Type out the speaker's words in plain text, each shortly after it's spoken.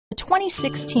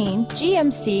2016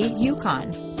 GMC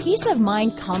Yukon. Peace of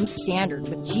mind comes standard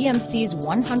with GMC's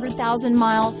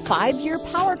 100,000-mile, 5-year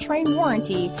powertrain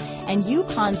warranty and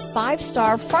Yukon's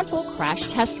 5-star frontal crash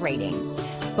test rating.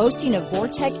 Boasting a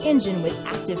Vortec engine with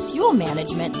active fuel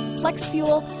management, flex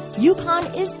fuel,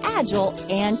 Yukon is agile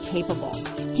and capable.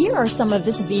 Here are some of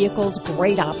this vehicle's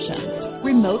great options: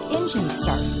 remote engine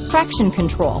start, traction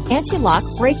control, anti-lock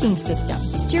braking system,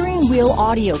 steering wheel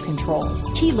audio controls,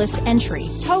 keyless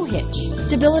entry, tow hitch,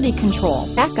 stability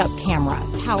control, backup camera,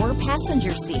 power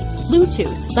passenger seat,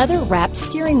 Bluetooth, leather-wrapped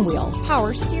steering wheel,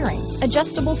 power steering,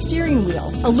 adjustable steering wheel,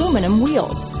 aluminum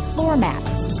wheels, floor mats,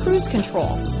 cruise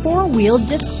control, 4-wheel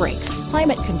disc brakes,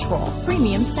 climate control,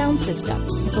 premium sound system.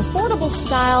 If affordable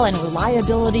style and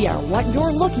reliability are what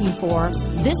you're looking for,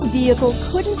 this vehicle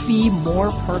couldn't be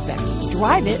more perfect.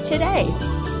 Drive it today.